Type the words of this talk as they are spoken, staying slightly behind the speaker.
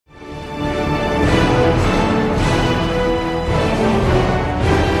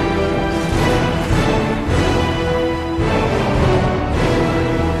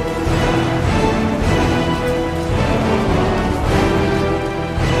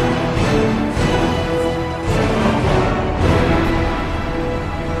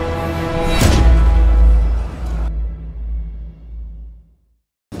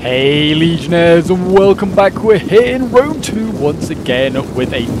Hey Legionnaires, and welcome back. We're here in Rome 2 once again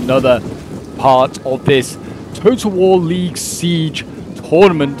with another part of this Total War League Siege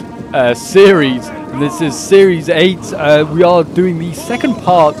tournament series. And this is Series 8. We are doing the second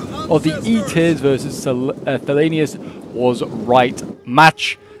part of the E-Tiers versus Thelanious Was Right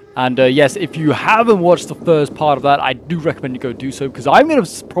match. And yes, if you haven't watched the first part of that, I do recommend you go do so, because I'm going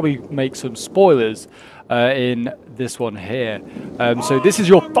to probably make some spoilers in this one here. So this is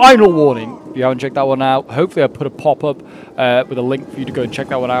your final warning. If you haven't checked that one out, hopefully I'll put a pop-up with a link for you to go and check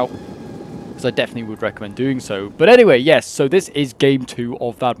that one out, because I definitely would recommend doing so. But anyway, yes, so this is game 2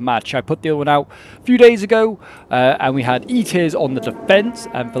 of that match. I put the other one out a few days ago, and we had E-Tiers on the defense,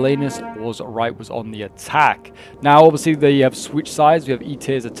 and Thelanious Was Right was on the attack. Now, obviously, they have switched sides. We have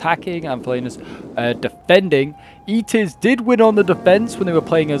E-Tiers attacking and Thelanious defending. E-Tiers did win on the defense when they were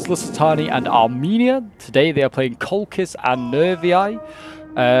playing as Lusitani and Armenia. Today, they are playing Colchis and Nervii.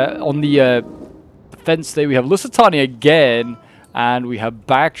 On the defense today, we have Lusitani again, and we have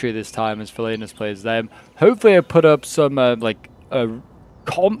Bactria this time as Thelanious plays them. Hopefully I put up some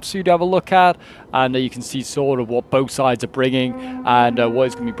comps you'd have a look at, and you can see sort of what both sides are bringing and what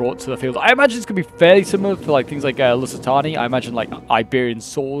is going to be brought to the field. I imagine it's going to be fairly similar to like things like Lusitani. I imagine like Iberian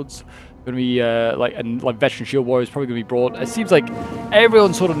swords going to be like veteran shield warriors probably going to be brought. It seems like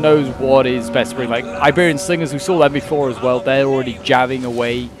everyone sort of knows what is best to bring. Like Iberian slingers, we saw them before as well. They're already jabbing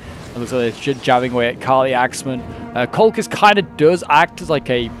away. It looks like they're jabbing away at Kali Axeman. Colchis kind of does act as like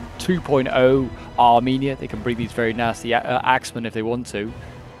a 2.0 Armenia. They can bring these very nasty Axemen if they want to.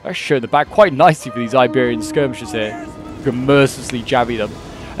 They're showing the back quite nicely for these Iberian skirmishers here. You can mercilessly jabby them.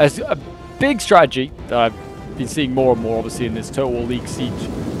 As a big strategy that I've been seeing more and more, obviously, in this Total War League Siege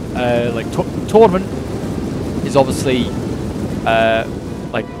tournament is obviously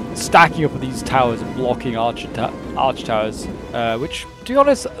like stacking up with these towers and blocking arch towers, which, to be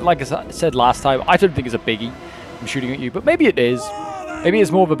honest, like I said last time, I don't think is a biggie. I'm shooting at you, but maybe it is. Maybe it's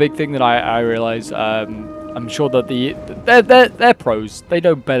more of a big thing than I realize. I'm sure that they're pros. They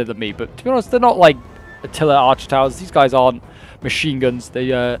know better than me, but to be honest, they're not like Attila arch towers. These guys aren't machine guns.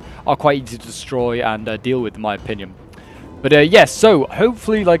 They are quite easy to destroy and deal with, in my opinion. But yes, so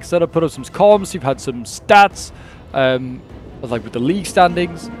hopefully, like I said, I put up some comms. You've had some stats, like with the league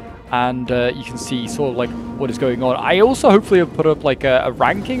standings, and you can see sort of like what is going on. I also hopefully have put up like a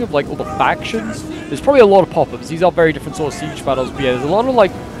ranking of like all the factions. There's probably a lot of pop-ups. These are very different sort of siege battles, but yeah, there's a lot of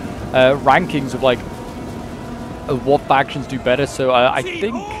like rankings of like what factions do better. So I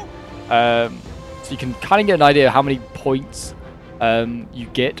think so you can kind of get an idea of how many points you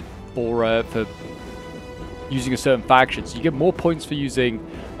get for using a certain faction. So you get more points for using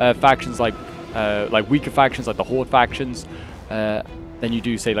factions like weaker factions, like the Horde factions, than you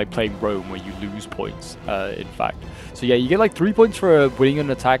do, say, like playing Rome, where you lose points, in fact. So yeah, you get like 3 points for winning an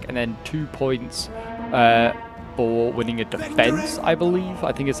attack, and then 2 points for winning a defense, I believe.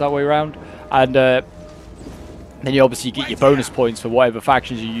 I think it's that way around. And then you obviously get your bonus points for whatever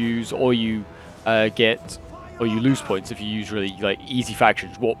factions you use, or you you lose points if you use really like easy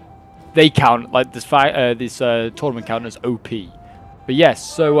factions. What they count, like this tournament count as OP. But yes,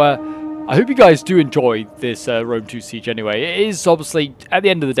 so I hope you guys do enjoy this Rome 2 Siege anyway. It is obviously, at the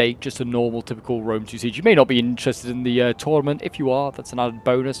end of the day, just a normal, typical Rome 2 Siege. You may not be interested in the tournament. If you are, that's an added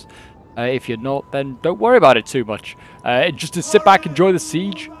bonus. If you're not, then don't worry about it too much. Just to sit back, enjoy the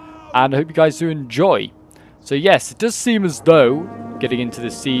siege, and I hope you guys do enjoy. So yes, it does seem as though, getting into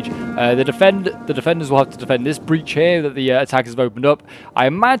this siege, the defenders will have to defend this breach here that the attackers have opened up. I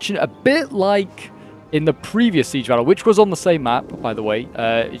imagine a bit like in the previous siege battle, which was on the same map, by the way.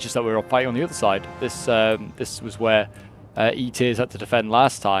 It's just that we were fighting on the other side. This was where E-Tiers had to defend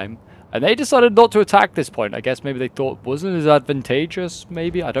last time, and they decided not to attack this point. I guess maybe they thought it wasn't as advantageous,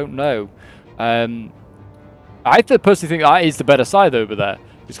 maybe? I don't know. I personally think that is the better side over there.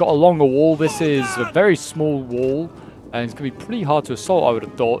 It's got a longer wall. This is a very small wall, and it's going to be pretty hard to assault, I would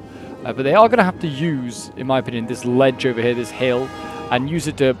have thought. But they are going to have to use, in my opinion, this ledge over here, this hill, and use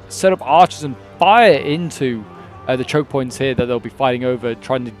it to set up archers and fire into the choke points here that they'll be fighting over,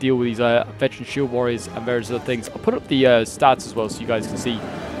 trying to deal with these veteran shield warriors and various other things. I'll put up the stats as well so you guys can see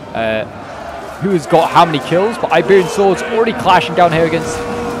who has got how many kills. But Iberian Swords already clashing down here against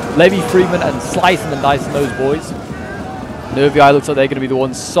Levy Freeman and slicing the dice on those boys. Nervii looks like they're going to be the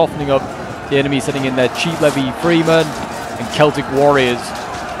ones softening up the enemy, sending in their cheap Levy Freeman and Celtic warriors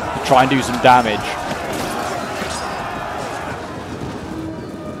to try and do some damage.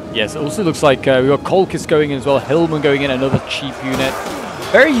 Yes, it also looks like we've got Colchis going in as well, Hillman going in, another cheap unit.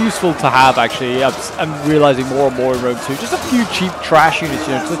 Very useful to have, actually. I'm realizing more and more in Rome 2. Just a few cheap trash units,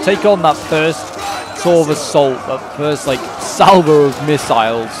 you know, to take on that first sort of assault, that first like salvo of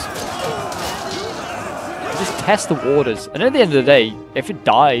missiles. Just test the waters, and at the end of the day, if it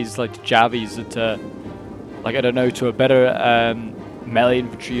dies like the Javies at like I don't know, to a better melee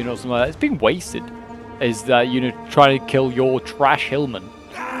infantry unit or something like that, it's being wasted. Is that unit trying to kill your trash hillmen?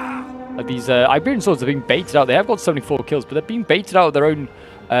 These Iberian swords are being baited out. They have got 74 kills, but they're being baited out of their own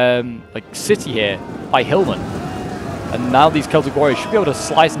like city here by hillmen. And now these Celtic warriors should be able to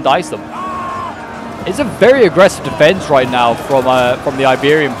slice and dice them. It's a very aggressive defense right now from the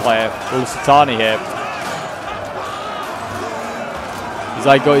Iberian player, Lusitani here.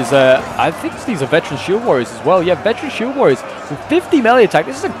 I think these are veteran shield warriors as well. Yeah, veteran shield warriors with 50 melee attack.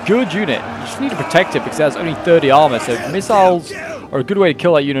 This is a good unit. You just need to protect it because it has only 30 armor. So missiles are a good way to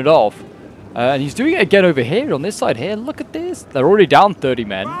kill that unit off. And he's doing it again over here on this side here. Look at this. They're already down 30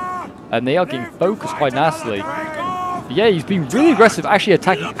 men. And they are getting focused quite nastily. But yeah, he's been really aggressive, actually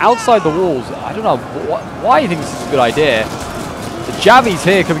attacking outside the walls. I don't know why he thinks this is a good idea. The Javies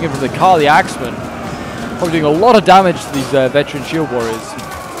here coming in from the Kali Axeman. Probably doing a lot of damage to these veteran shield warriors.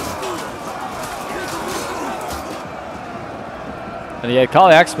 And yeah,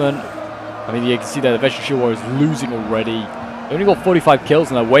 Kali Axeman, I mean, you can see that the veteran shield warriors losing already. They only got 45 kills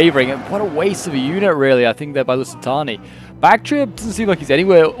and they're wavering. And what a waste of a unit, really, I think, there by Lusitani. Bactria doesn't seem like he's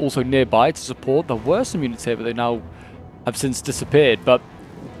anywhere also nearby to support. There were some units here, but they now have since disappeared. But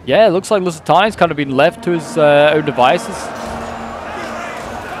yeah, it looks like Lusitani's kind of been left to his own devices.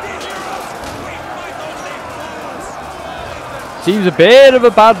 Seems a bit of a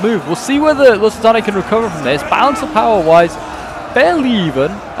bad move. We'll see whether Lusitani can recover from this. Balance of power-wise, fairly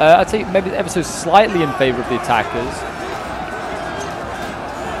even. I'd say maybe ever so slightly in favor of the attackers.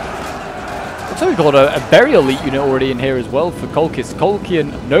 Looks like we've got a very elite unit already in here as well for Colchis.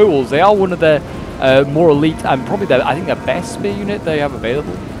 Colchian Nobles, they are one of their more elite and probably I think their best spear unit they have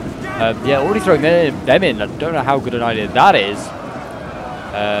available. Yeah, already throwing them in. I don't know how good an idea that is.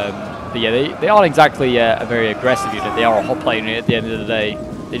 But yeah, they aren't exactly a very aggressive unit. They are a hot play unit at the end of the day.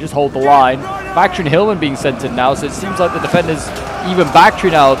 They just hold the line. Bactria and Hillman being sent in now, so it seems like the defenders, even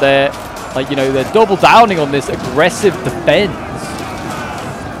Bactria now, they're like, you know, they're double downing on this aggressive defense.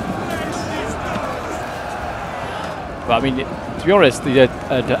 But I mean, to be honest, the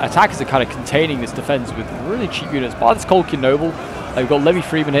attackers are kind of containing this defense with really cheap units. Bar this Colchian Noble, we've got Levy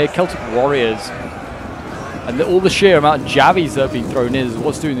Freeman here, Celtic Warriors. And all the sheer amount of Javies that have been thrown in is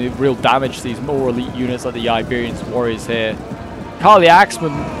what's doing the real damage to these more elite units like the Iberian Warriors here. Kali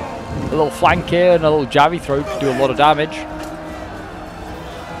Axeman, a little flank here and a little Javi throw to do a lot of damage.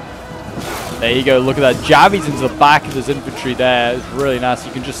 There you go, look at that. Javies into the back of this infantry there. It's really nice.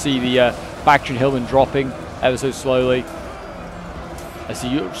 You can just see the Bactrian Hillman dropping ever so slowly. I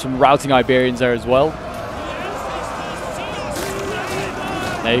see some routing Iberians there as well.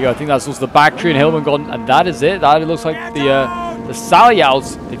 There you go. I think that's also the Bactrian Hillman gone, and that is it. That looks like the sally out,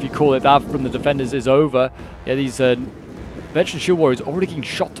 if you call it that, from the defenders is over. Yeah, these veteran shield warriors already getting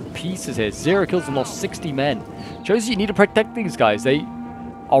shot to pieces here. 0 kills and lost 60 men. Shows you need to protect these guys. They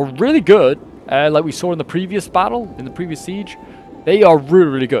are really good, like we saw in the previous battle, in the previous siege. They are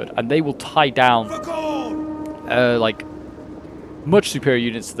really, really good, and they will tie down like much superior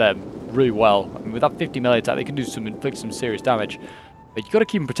units to them really well. I mean, with that 50 melee attack, they can inflict some serious damage. But you got to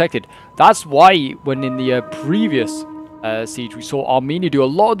keep them protected. That's why when in the previous siege we saw Armenia do a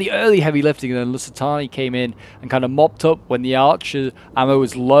lot of the early heavy lifting, and then Lusitani came in and kind of mopped up when the archer ammo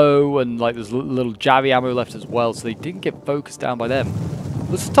was low, and like there's little Javi ammo left as well, so they didn't get focused down by them.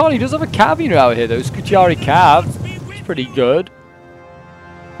 Lusitani does have a cav unit out here though. Scutiari cav, it's pretty good.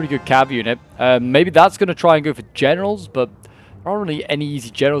 Pretty good cav unit. Maybe that's going to try and go for generals, but there aren't really any easy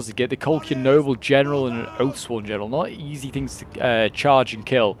generals to get. The Colchian Noble General and an Oathsworn General. Not easy things to charge and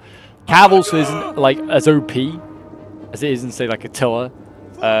kill. Cav also isn't like as OP as it is in, say, like Attila.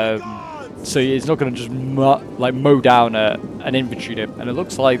 So it's not going to just mow down an infantry unit. And it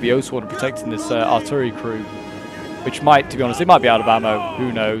looks like the Oathsworn are protecting this artillery crew. Which might, to be honest, they might be out of ammo.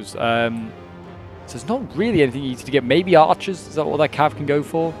 Who knows? So it's not really anything easy to get. Maybe archers. Is that what that cav can go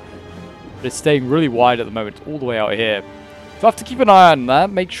for? But it's staying really wide at the moment. It's all the way out here. So I have to keep an eye on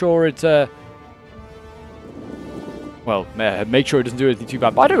that, make sure it, well, make sure it doesn't do anything too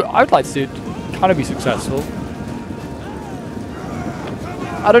bad. But I would like to see it kind of be successful.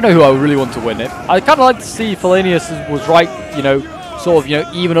 I don't know who I really want to win it. I kind of like to see if Felanius was right, you know, sort of, you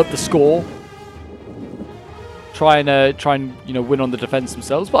know, even up the score. Try and, you know, win on the defense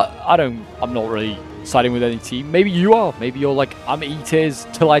themselves. But I'm not really siding with any team. Maybe you are. Maybe you're like, I'm E-tiers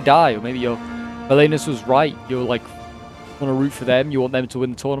till I die. Or maybe Felanius was right. You're like, want to root for them, you want them to win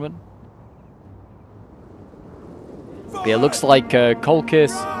the tournament. But yeah, it looks like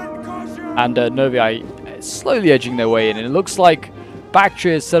Colchis and Nervii slowly edging their way in. And it looks like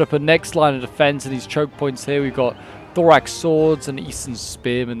Bactria has set up a next line of defense in these choke points here. We've got Thorax Swords and Eastern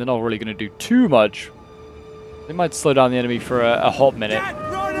Spearmen. They're not really going to do too much. They might slow down the enemy for a hot minute.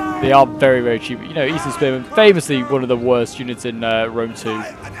 They are very, very cheap. You know, Eastern Spearmen, famously one of the worst units in Rome 2.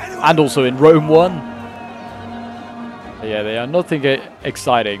 And also in Rome 1. But yeah, they are nothing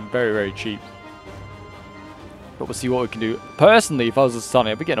exciting. Very, very cheap. But we'll see what we can do. Personally, if I was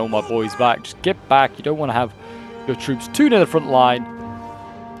starting, I'd be getting all my boys back. Just get back. You don't want to have your troops too near the front line.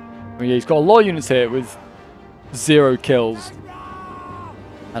 I mean, yeah, he's got a lot of units here with 0 kills.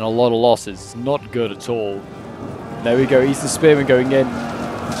 And a lot of losses. It's not good at all. There we go. Eastern Spearmen going in.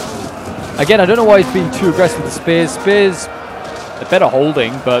 Again, I don't know why he's being too aggressive with the spears. Spears, they're better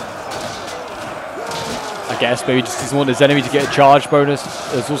holding, but I guess maybe just doesn't want his enemy to get a charge bonus.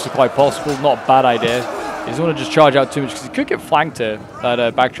 It's also quite possible. Not a bad idea. He doesn't want to just charge out too much because he could get flanked here,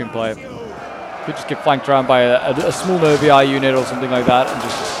 that Bactrian player. Could just get flanked around by a small Nervii unit or something like that, and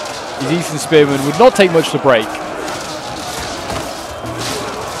just his Eastern Spearmen would not take much to break.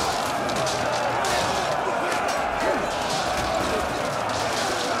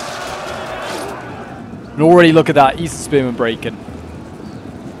 And already look at that Eastern Spearman breaking.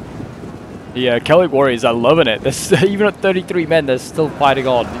 The Celtic Warriors are loving it. They're even at 33 men, they're still fighting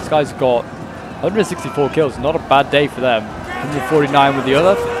on. These guys have got 164 kills. Not a bad day for them. 149 with the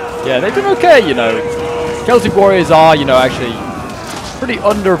other. Yeah, they've been okay, you know. Celtic Warriors are, you know, actually pretty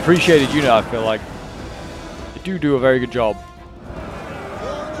underappreciated unit, I feel like. They do a very good job.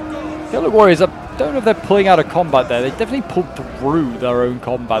 Celtic Warriors, I don't know if they're pulling out of combat there. They definitely pulled through their own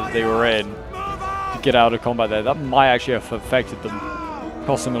combat that they were in to get out of combat there. That might actually have affected them.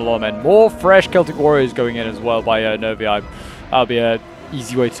 Cost them a lot of men. More fresh Celtic Warriors going in as well by Nervii. That'll be an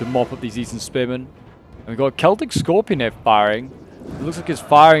easy way to mop up these Eastern Spearmen. And we've got Celtic Scorpion here firing. It looks like he's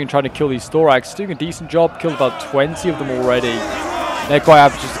firing and trying to kill these Thorax. Doing a decent job. Killed about 20 of them already. They're quite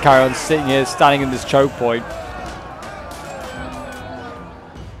happy just to carry on sitting here, standing in this choke point.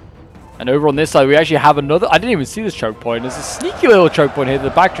 And over on this side, we actually have another... I didn't even see this choke point. There's a sneaky little choke point here. The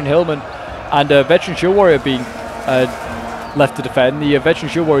Bactrian Hillman and Veteran Shield Warrior being left to defend. The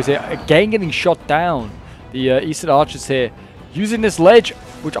Veteran Shield Warriors here again getting shot down. The Eastern Archers here using this ledge,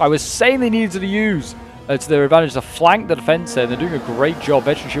 which I was saying they needed to use to their advantage to flank the defense there. And they're doing a great job.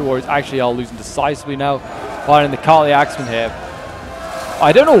 Veteran Shield Warriors actually are losing decisively now. Finding the Cartly Axeman here.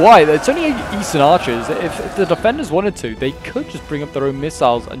 I don't know why. It's only Eastern Archers. If the defenders wanted to, they could just bring up their own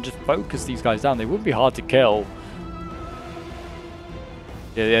missiles and just focus these guys down. They wouldn't be hard to kill.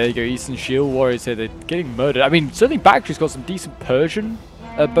 Yeah, there you go. Eastern Shield Warriors here. They're getting murdered. I mean, certainly Bactria's got some decent Persian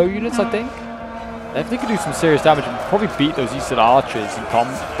bow units, I think. If they could do some serious damage and probably beat those Eastern Archers in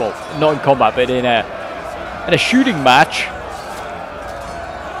combat. Well, not in combat, but in a shooting match.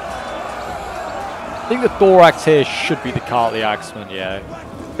 I think the Thorax here should be the Cartly Axeman, yeah.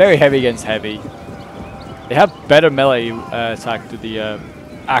 Very heavy against heavy. They have better melee attack to the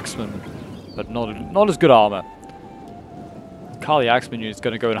Axeman, but not as good armor. The Cartly Axeman unit is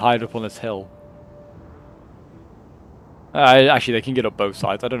going to go and hide up on this hill. Actually, they can get up both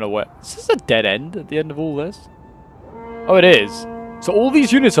sides. I don't know where. Is this a dead end at the end of all this? Oh, it is. So all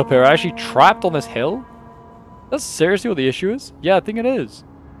these units up here are actually trapped on this hill? That's seriously what the issue is? Yeah, I think it is.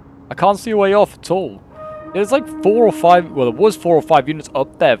 I can't see a way off at all. There's like 4 or 5, well, there was 4 or 5 units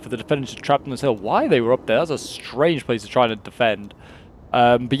up there for the defenders trapped on this hill. Why they were up there? That's a strange place to try and defend.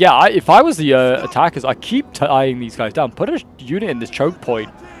 But yeah, if I was the attackers, I keep tying these guys down. Put a unit in this choke point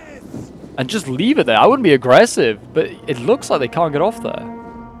and just leave it there. I wouldn't be aggressive, but it looks like they can't get off there.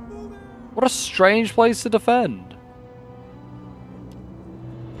 What a strange place to defend.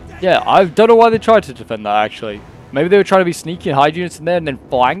 Yeah, I don't know why they tried to defend that, actually. Maybe they were trying to be sneaky and hide units in there and then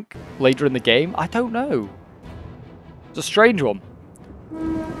flank later in the game. I don't know. It's a strange one.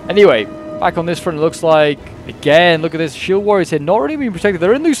 Anyway, back on this front, it looks like, again, look at this. Shield Warriors here, not really being protected.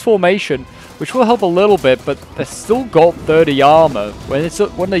 They're in loose formation, which will help a little bit, but they've still got 30 armor. When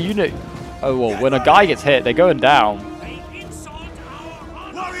the unit... Oh, well, when a guy gets hit, they're going down.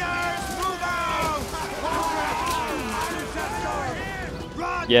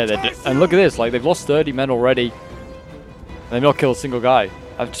 Yeah, and look at this. Like, they've lost 30 men already. They've not killed a single guy.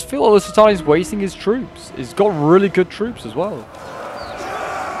 I just feel like Lusitani's wasting his troops. He's got really good troops as well.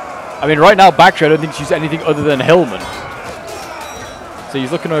 I mean, right now, Bactria, I don't think she's anything other than Hillman. So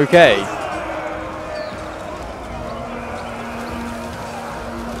he's looking okay.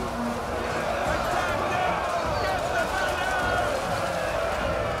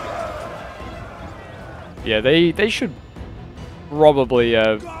 Yeah, they should probably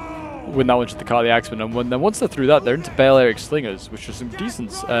win that one to the Kali Axeman. And then once they're through that, they're into Balearic Slingers, which are some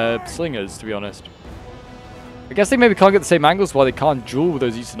decent slingers, to be honest. I guess they maybe can't get the same angles while they can't duel with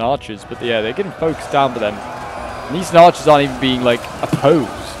those Eastern Archers, but yeah, they're getting focused down by them. And Eastern Archers aren't even being, like, opposed.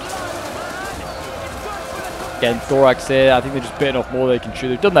 Again, Thorax here, I think they're just bitten off more than they can chew.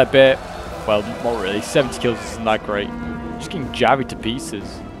 They've done their bit. Well, not really. 70 kills isn't that great. Just getting jabbed to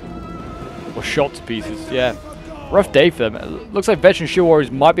pieces. Or shot to pieces, yeah. Rough day for them. It looks like Veteran Shield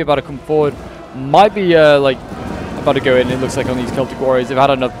Warriors might be about to come forward. Might be, like, about to go in. It looks like on these Celtic Warriors. They've had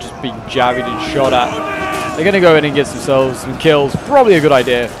enough just being jabbed and shot at. They're going to go in and get themselves some kills. Probably a good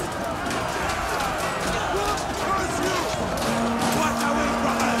idea.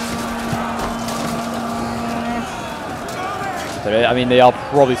 But, I mean, they are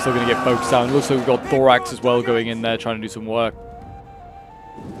probably still going to get focused down. It looks like we've got Thorax as well going in there trying to do some work.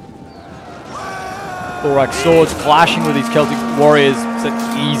 Thorax swords clashing with these Celtic Warriors. It's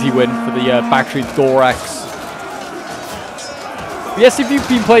an easy win for the Bactrian Thorax. Yes, if you've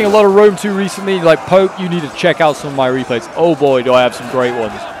been playing a lot of Rome 2 recently, like Pope, you need to check out some of my replays. Oh boy, do I have some great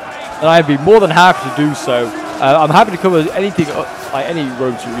ones. And I'd be more than happy to do so. I'm happy to cover anything, like any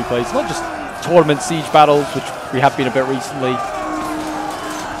Rome 2 replays, not just tournament siege battles, which we have been a bit recently,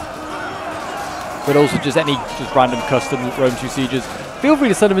 but also just any random custom Rome 2 sieges. Feel free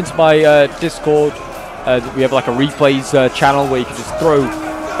to send them into my Discord. We have like a replays channel where you can just throw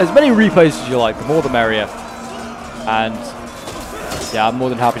as many replays as you like, the more the merrier. And yeah, I'm more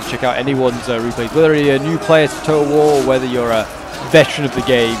than happy to check out anyone's replays, whether you're a new player to Total War or whether you're a veteran of the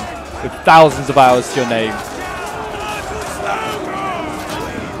game with thousands of hours to your name.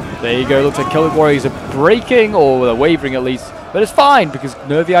 There you go, looks like Celtic Warriors are breaking, or they're wavering at least, but it's fine because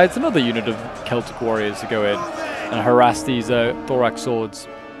Nervii is another unit of Celtic Warriors to go in and harass these Thorax swords.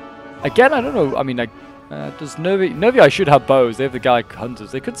 Again, I don't know, I mean, does Nervii should have bows. They have the Gallic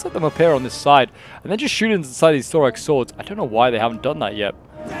Hunters. They could set them up here on this side and then just shoot inside these Thorax swords. I don't know why they haven't done that yet.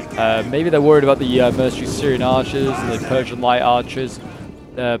 Maybe they're worried about the mercenary Syrian archers and the Persian light archers.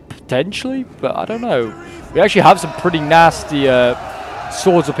 Potentially, but I don't know. We actually have some pretty nasty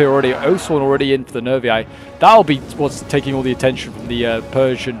swords up here already. Oathsworn already in for the Nervii. That'll be what's taking all the attention from the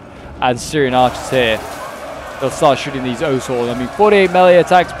Persian and Syrian archers here. They'll start shooting these Oathsworn. I mean, 48 melee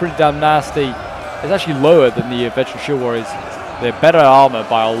attacks, pretty damn nasty. It's actually lower than the Veteran Shield Warriors. They're better armor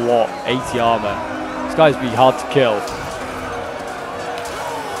by a lot, 80 armor. These guys be hard to kill.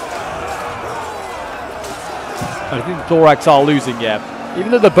 I think the Thorax are losing, yeah. Even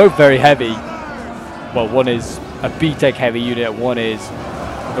though they're both very heavy. Well, one is a B-Tech heavy unit, one is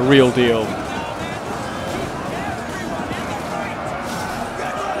the real deal.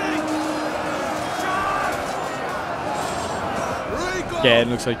 Yeah, it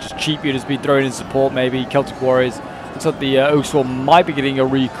looks like just cheap units being thrown in support, maybe. Celtic Warriors. Looks like the Oathsworn might be getting a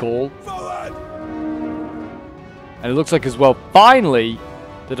recall. And it looks like as well, finally,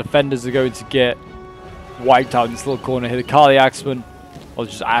 the defenders are going to get wiped out in this little corner here. The Kali Axeman, or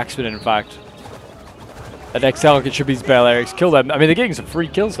just Axeman in fact. And XL should be these Balearics. Kill them. I mean, they're getting some free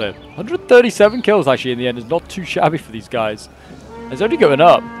kills here. 137 kills actually in the end is not too shabby for these guys. It's only going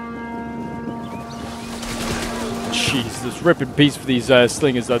up. Jeez, this rip in peace for these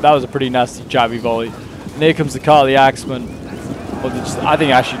slingers though. That was a pretty nasty jabby volley. And here comes the Kali Axeman. Or just, I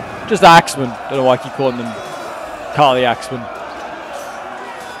think actually just Axeman. Don't know why I keep calling them Kali Axeman.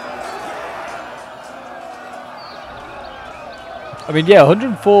 I mean, yeah,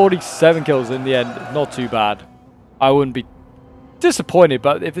 147 kills in the end. Not too bad. I wouldn't be disappointed,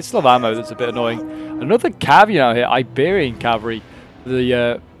 but if it's still ammo, that's a bit annoying. Another cav out here, Iberian cavalry.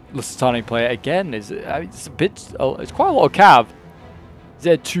 The Lusitani player again is it's a bit. It's quite a lot of cav. Is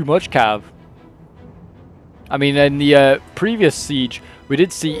there too much cav? I mean, in the previous siege, we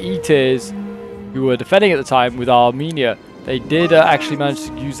did see E-tiers who were defending at the time with Armenia. They did actually manage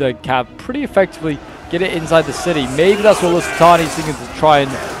to use their cav pretty effectively, get it inside the city. Maybe that's what Lusitani is thinking to try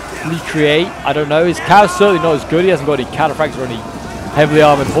and recreate. I don't know. His cav's certainly not as good. He hasn't got any cataphracts or any heavily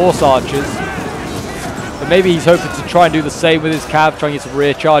armored horse archers. But maybe he's hoping to try and do the same with his cav, try and get some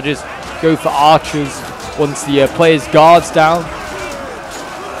rear charges, go for archers once the player's guard's down.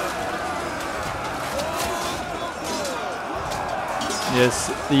 Yes,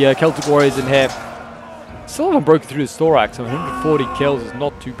 the Celtic Warriors in here still haven't broken through the Thorax. 140 kills is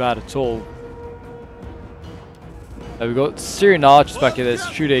not too bad at all. We've got Syrian archers back here that's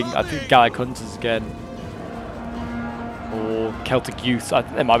shooting, I think, Gallic Hunters again. Or Celtic Youths. I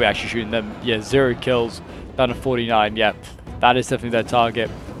think they might be actually shooting them. Yeah, 0 kills, down to 49. Yeah, that is definitely their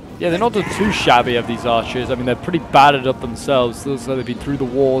target. Yeah, they're not too shabby of these archers. I mean, they're pretty battered up themselves. Looks like they've been through the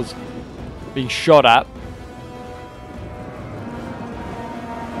wars, being shot at.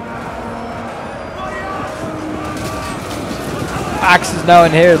 axes now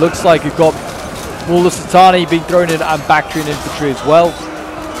in here. It looks like you've got more Lusitani being thrown in and Bactrian infantry as well.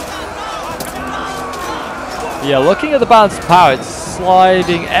 Yeah, looking at the balance of power, it's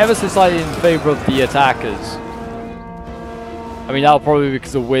sliding ever so slightly in favor of the attackers. I mean, that'll probably be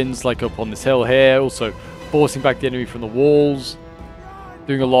because of winds like up on this hill here, also forcing back the enemy from the walls,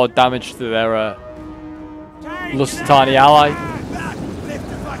 doing a lot of damage to their Lusitani ally.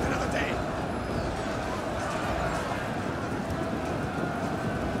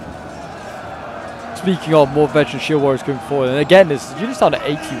 Speaking of, more veteran shield warriors coming forward, and again, this unit's down to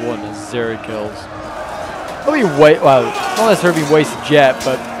 81 and 0 kills. Not being well, not necessarily being wasted yet,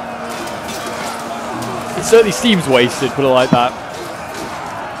 but it certainly seems wasted, put it like that.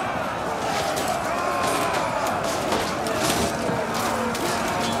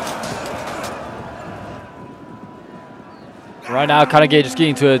 Right now, kind of just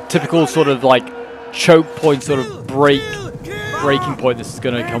getting to a typical sort of like choke point, sort of breaking point this is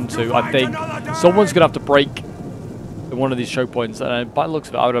going to come to. I think someone's going to have to break in one of these choke points, and by the looks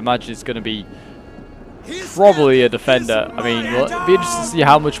of it, I would imagine it's going to be probably a defender. I mean, it'll be interesting to see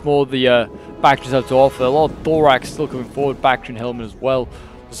how much more the Bactrians have to offer. A lot of thorax still coming forward, Bactrian Hillman as well.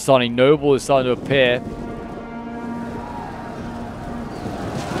 Lusitani Noble is starting to appear.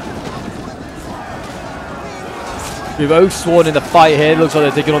 We have Oathsworn in the fight here. It looks like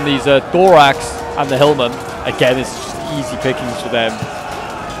they're taking on these thorax and the Hillman. Again, it's just easy pickings for them.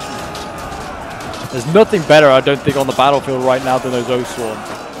 There's nothing better, I don't think, on the battlefield right now than those Oathsworn.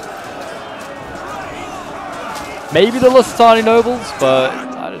 Maybe the Lusitani Nobles, but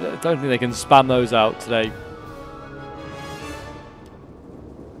I don't think they can spam those out today.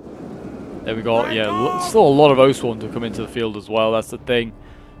 There we go. Yeah, still a lot of Oathsworn to come into the field as well. That's the thing.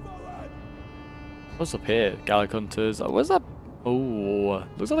 What's up here? Gallic Hunters. Oh, where's that? Oh,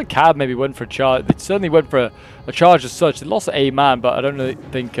 looks like the cab maybe went for a charge. They certainly went for a charge as such. They lost a man, but I don't really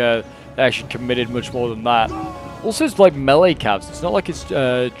think they actually committed much more than that. Also, it's like melee cabs. It's not like it's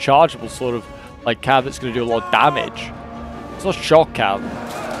chargeable sort of like cab that's going to do a lot of damage. It's not shock cab.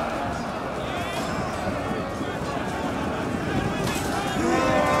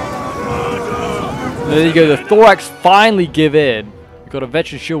 There you go. The thorax finally give in. We've got a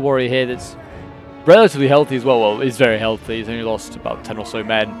veteran shield warrior here that's relatively healthy as well. Well, he's very healthy. He's only lost about 10 or so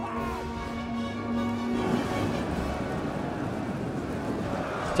men.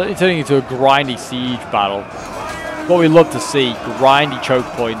 Certainly turning into a grindy siege battle. What we love to see. Grindy choke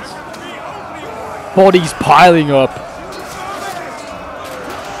points. Bodies piling up.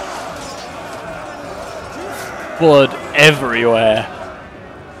 Blood everywhere.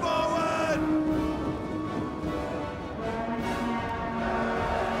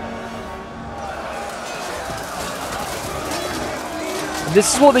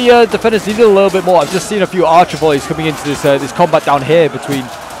 This is what the defenders needed a little bit more. I've just seen a few archer volleys coming into this combat down here between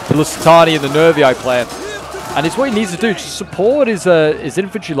the Lusitani and the Nervii player, and it's what he needs to do to support his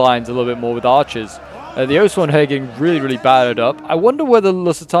infantry lines a little bit more with archers. The Oathsworn here getting really battered up. I wonder whether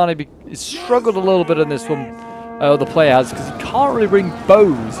Lusitani is struggled a little bit in this one. The player has, because he can't really bring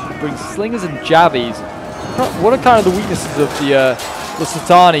bows. He brings slingers and jabbies. What are kind of the weaknesses of the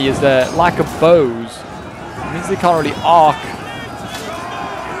Lusitani is their lack of bows. It means they can't really arc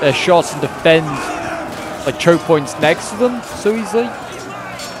their shots and defend like choke points next to them so easily.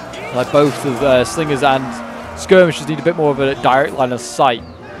 Like both the slingers and skirmishers need a bit more of a direct line of sight.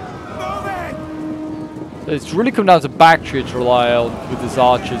 So it's really come down to Bactria to rely on with his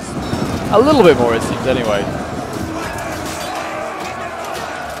archers. A little bit more, it seems, anyway.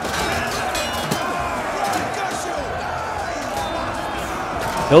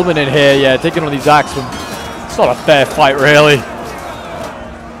 Hillman in here, yeah, taking on these axemen. It's not a fair fight, really.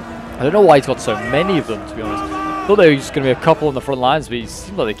 I don't know why he's got so many of them, to be honest. I thought there was just going to be a couple on the front lines, but it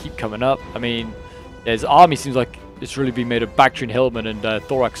seems like they keep coming up. I mean, yeah, his army seems like it's really been made of Bactrian Hillman and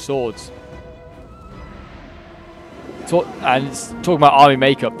thorax swords. And it's talking about army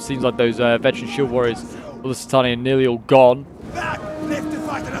makeup, seems like those veteran shield warriors, Lusitani, are nearly all gone.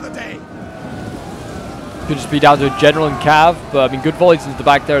 Could just be down to a general and cav, but I mean, good volleys into the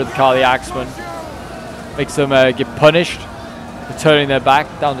back there of the Kali Axeman. Makes them get punished. Turning their back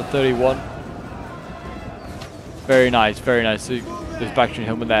down to 31. Very nice, very nice. So there's Bactrian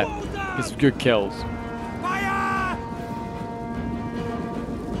Hillman there. Get some good kills.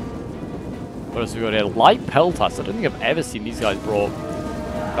 What else have we got here? Light Peltas. I don't think I've ever seen these guys brought.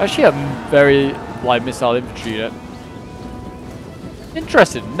 Actually, a very light missile infantry unit.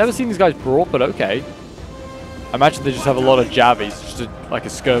 Interesting. Never seen these guys brought, but okay. I imagine they just have a lot of jabbies, just like a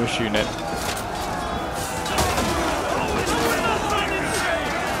skirmish unit.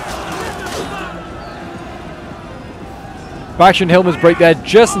 Faction Hillman's break there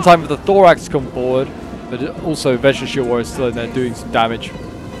just in time for the Thorax to come forward. But also Veteran Shield Warrior still in there doing some damage.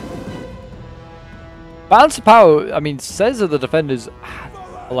 Balance of power, I mean, says that the defenders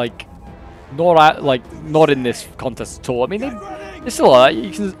like not in this contest at all. I mean, they still are.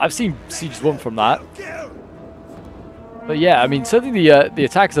 I've seen Sieges won from that. But yeah, I mean, certainly the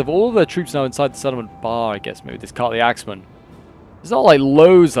attackers have all of their troops now inside the settlement bar. I guess maybe this Cartly Axeman. There's not like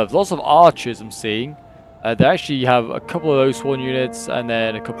loads of lots of archers I'm seeing. They actually have a couple of Oathsworn units and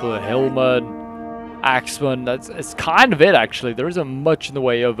then a couple of Hillman, Axeman. It's kind of it actually. There isn't much in the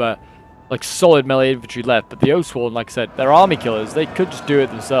way of like solid melee infantry left. But the Oathsworn, like I said, they're army killers. They could just do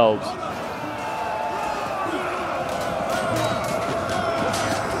it themselves.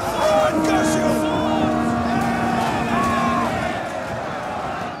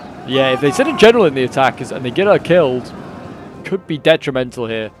 Yeah, if they send a general in the attackers and they get her killed, could be detrimental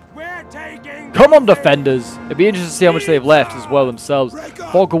here. Come on, defenders! It'd be interesting to see how much they've left as well themselves.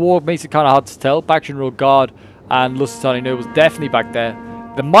 Fog of War makes it kind of hard to tell. Faction Royal Guard and Lusitani Nobles definitely back there.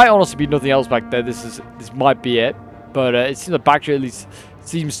 There might honestly be nothing else back there. This might be it, but it seems like Bactria at least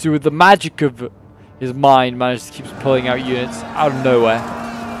seems to, with the magic of his mind, managed to keep pulling out units out of nowhere.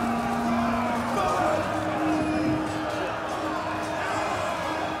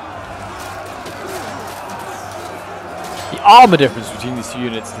 Armor difference between these two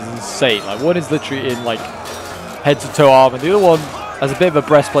units is insane. Like, one is literally in like head-to-toe armor, the other one has a bit of a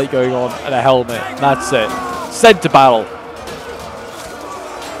breastplate going on and a helmet. And that's it. Sent to battle.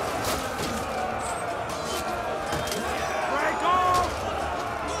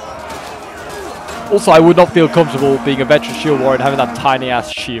 Also, I would not feel comfortable being a veteran shield warrior and having that tiny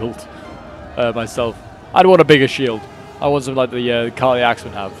ass shield myself. I'd want a bigger shield. I want something like the Cartly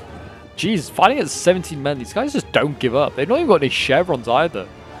Axemen have. Jeez, fighting at 17 men, these guys just don't give up. They've not even got any chevrons either.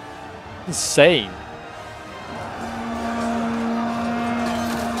 Insane.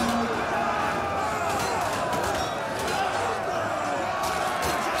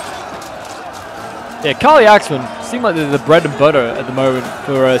 Yeah, Cartly Axemen seem like they're the bread and butter at the moment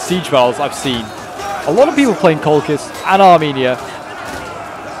for siege battles I've seen. A lot of people playing Colchis and Armenia.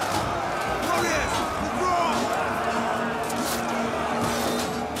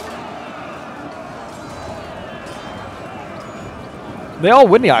 They are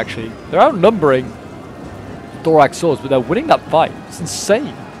winning, actually. They're outnumbering Thorax swords, but they're winning that fight. It's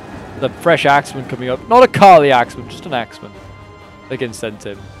insane. The fresh Axeman coming up. Not a Cartly Axeman, just an Axeman. They can send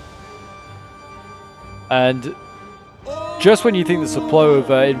him. And just when you think the supply of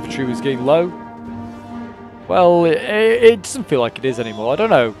infantry was getting low, well, it doesn't feel like it is anymore. I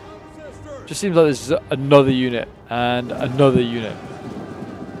don't know. It just seems like there's another unit and another unit.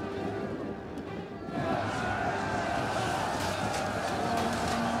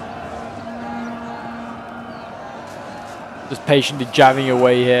 Just patiently jamming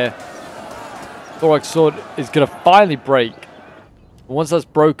away here. Thorax sword is going to finally break. And once that's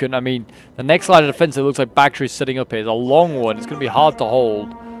broken, I mean, the next line of defense it looks like Bactria is setting up here is a long one. It's going to be hard to hold.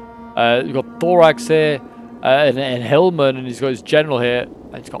 You've got Thorax here and Hillman, and he's got his general here.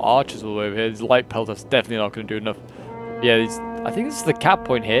 And he's got archers all the way over here. His light pelt that's definitely not going to do enough. Yeah, I think this is the cap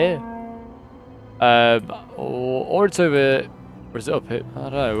point here. Or it's over... Or is it up here? I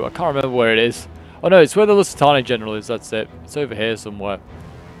don't know. I can't remember where it is. Oh no, it's where the Lusitani general is, that's it. It's over here somewhere.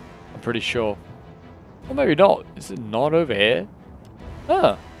 I'm pretty sure. Or maybe not. Is it not over here?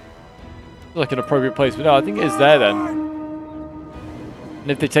 Huh. It's like an appropriate place, but no, I think it is there then. And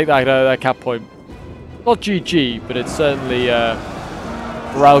if they take that cap point, not GG, but it's certainly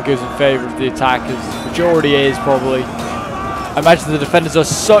morale goes in favour of the attackers, which already is probably. I imagine the defenders are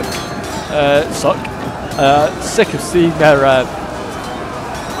sick of seeing their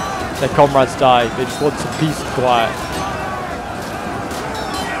comrades die. They just want some peace and quiet.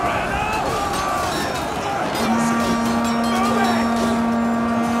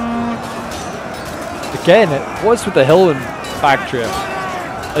 Again, what's with the Hillman Bactria?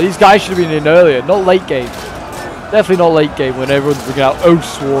 These guys should have been in earlier, not late game. Definitely not late game when everyone's bringing out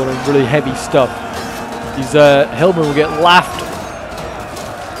Oathsworn and really heavy stuff. These Hillman will get laughed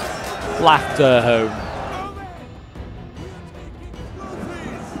home.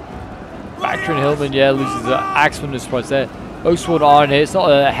 Bactria and Hillman, yeah, loses the Axeman is surprised there. Oathsworn are in here. It's not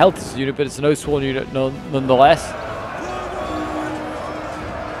a health unit, but it's an Oathsworn unit nonetheless.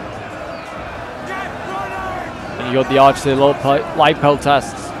 And you got the archers here, light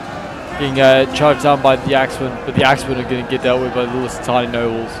peltasts being charged down by the Axeman, but the Axeman are going to get dealt with by the Lusitani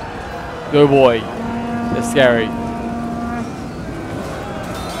nobles. Oh boy, they're scary.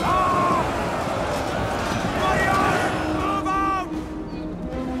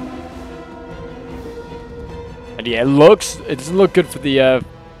 And yeah, it doesn't look good for the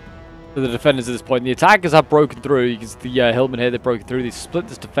defenders at this point. The attackers have broken through. You can see the hillmen here, they've broken through. They split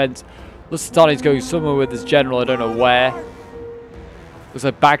this defense. Lusitani's going somewhere with his general, I don't know where. Looks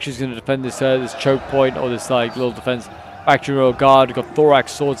like Bactria's going to defend this choke point, or this like little defense. Bactria Royal Guard, we've got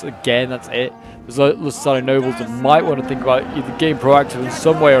Thorax Swords again, that's it. There's Lusitani Nobles that might want to think about either getting proactive in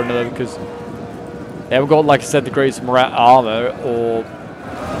some way or another, because they haven't got, like I said, the greatest armor or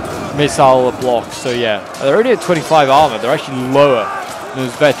missile blocks. So yeah, they're only at 25 armor. They're actually lower than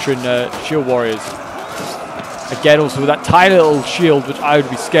those veteran shield warriors. Again, also with that tiny little shield, which I would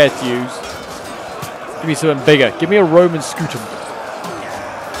be scared to use. Give me something bigger. Give me a Roman scutum.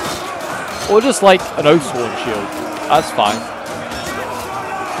 Or just like an Oathsworn shield. That's fine.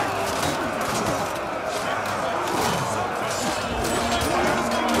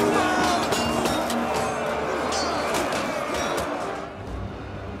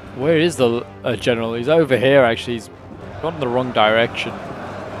 Where is the general? He's over here, actually. He's gone in the wrong direction.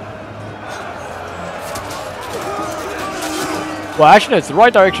 Well, actually, no, it's the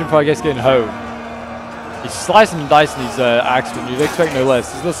right direction for, I guess, getting home. He's slicing and dicing these axemen. You'd expect no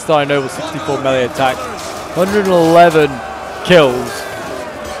less. He's Lusitani Noble, 64 melee attack, 111 kills.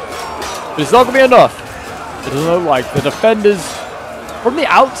 But it's not going to be enough. It doesn't look like. The defenders, from the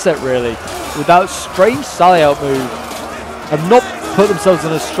outset, really, with that strange sally-out move, have not put themselves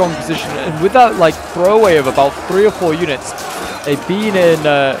in a strong position. And with that, like, throwaway of about 3 or 4 units, they've been in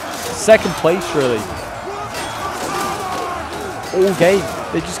second place, really. All game.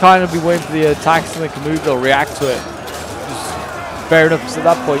 They just kind of be waiting for the attacks and they can move, they'll react to it. Just fair enough, because at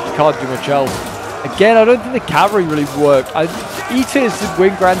that point you can't do much else. Again, I don't think the cavalry really worked. E-tiers did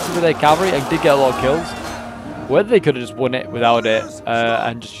win granted with their cavalry and did get a lot of kills. Whether they could have just won it without it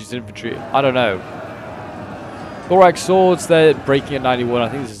and just used infantry, I don't know. Thorax Swords, they're breaking at 91. I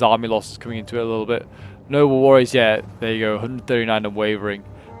think this is army losses coming into it a little bit. Noble Warriors, yeah, there you go, 139 unwavering.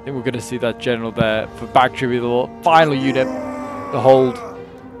 I think we're going to see that general there for Bactria with the final unit. The hold.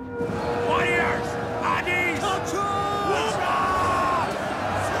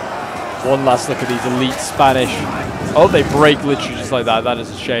 One last look at these elite Spanish. Oh, they break literally just like that. That is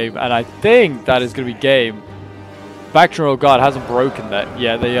a shame. And I think that is going to be game. Bactria Royal Guard hasn't broken that.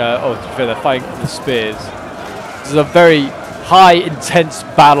 Yeah, they oh, to be fair, they're fighting with the spears. This is a very high, intense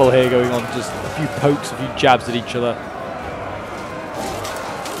battle here going on. Just a few pokes, a few jabs at each other.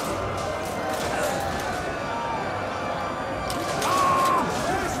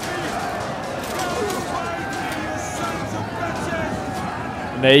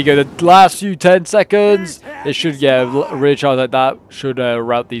 There you go, the last few 10 seconds. It should, yeah, a rear charge like that should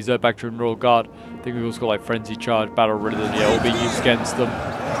rout these Bactrian Royal Guard. I think we've also got like Frenzy Charge, Battle Rhythm, yeah, all being used against them.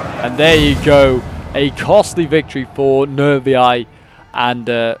 And there you go, a costly victory for Nervii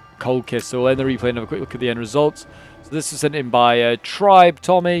and Cold Kiss. So we'll end the replay and have a quick look at the end results. So this was sent in by Tribe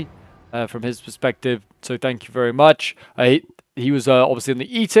Tommy from his perspective. So thank you very much. He was obviously on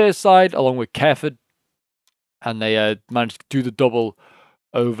the E-tier side along with Keford. And they managed to do the double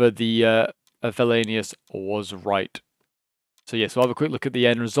over the Velanius was right. So yes, we'll have a quick look at the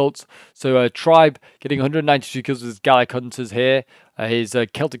end results. So Tribe getting 192 kills with his Gallic Hunters here. His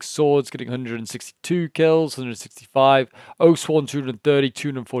Celtic Swords getting 162 kills, 165. Oathsworn 230,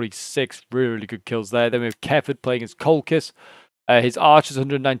 246. Really, really good kills there. Then we have Keford playing as Colchis. His Archers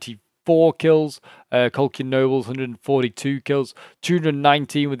 194 kills. Colchian Nobles 142 kills.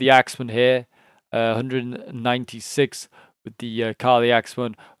 219 with the Axeman here. 196 with the Kali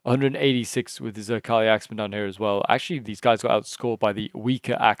Axeman, 186 with his Kali Axeman down here as well. Actually, these guys got outscored by the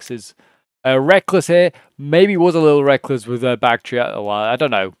weaker axes. Reckless here, maybe was a little reckless with Bactria. Oh, I don't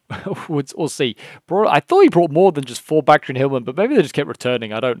know. We'll see. I thought he brought more than just 4 Bactrian Hillmen, but maybe they just kept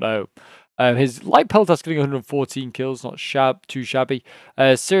returning. I don't know. His Light Peltas getting 114 kills, not too shabby.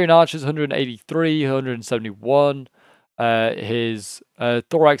 Syrian Archers, 183, 171. His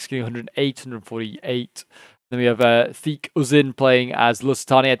Thorax getting 108, 148. Then we have Theek Uzin playing as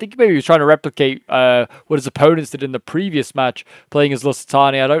Lusitani. I think maybe he was trying to replicate what his opponents did in the previous match, playing as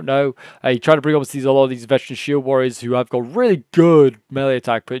Lusitani. I don't know. He tried to bring up a lot of these veteran shield warriors who have got really good melee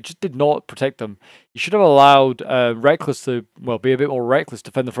attack, but it just did not protect them. He should have allowed Reckless to, well, be a bit more reckless,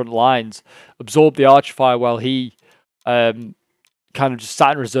 defend the front lines, absorb the archer fire while he kind of just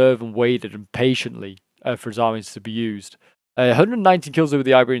sat in reserve and waited and patiently for his armies to be used. 119 kills with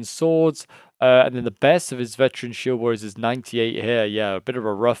the Iberian Swords. And then the best of his veteran shield warriors is 98 here. Yeah, a bit of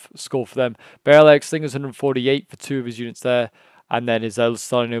a rough score for them. Barrel Slingers 148 for 2 of his units there. And then his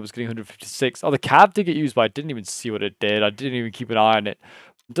Lusitani Noble was getting 156. Oh, the Cav did get used, but I didn't even see what it did. I didn't even keep an eye on it.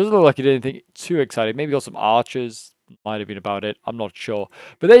 It doesn't look like it did anything too exciting. Maybe got some archers. Might have been about it. I'm not sure.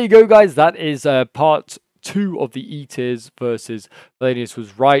 But there you go, guys. That is part 2 of the E tiers versus Valenius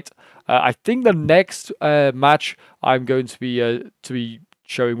was right. I think the next match I'm going to be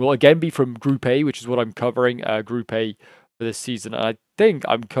showing will again be from Group A, which is what I'm covering. Group A for this season, and I think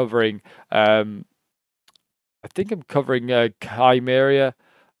I'm covering Chimera.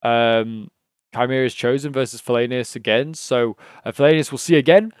 Chimera's Chosen versus Falanius again. So Falanius we'll see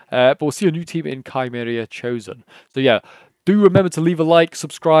again, but we'll see a new team in Chimera Chosen. So yeah, do remember to leave a like,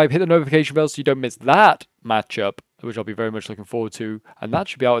 subscribe, hit the notification bell so you don't miss that matchup, which I'll be very much looking forward to. And that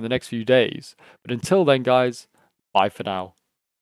should be out in the next few days. But until then, guys, bye for now.